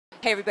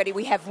Hey everybody,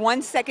 we have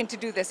 1 second to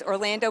do this.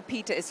 Orlando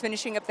Pita is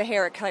finishing up the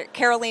hair at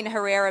Carolina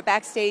Herrera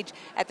backstage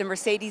at the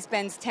Mercedes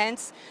Benz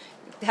tents.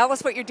 Tell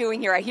us what you're doing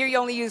here. I hear you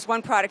only use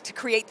one product to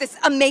create this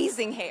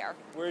amazing hair.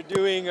 We're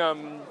doing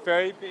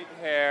very big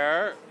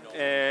hair,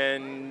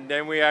 and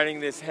then we're adding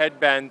this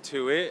headband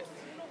to it.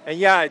 And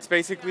yeah, it's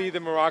basically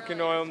the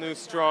Moroccan Oil New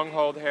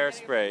Stronghold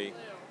hairspray.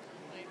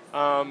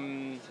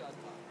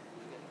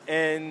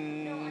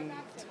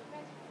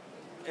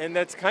 And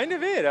that's kind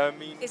of it. I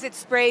mean, is it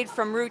sprayed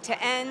from root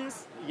to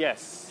ends?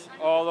 Yes,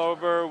 all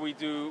over. We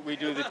do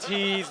the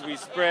tease, we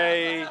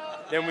spray,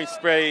 then we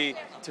spray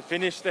to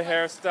finish the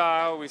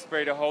hairstyle, we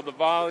spray to hold the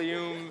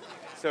volume.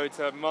 So it's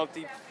a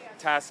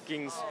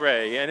multitasking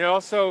spray, and it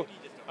also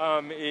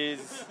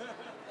is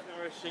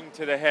nourishing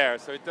to the hair.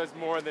 So it does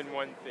more than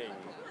one thing.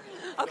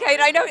 Okay,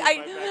 and I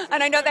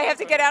know they have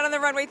to get out on the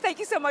runway. Thank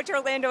you so much,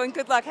 Orlando, and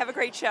good luck. Have a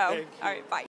great show. Thank you. All right, bye.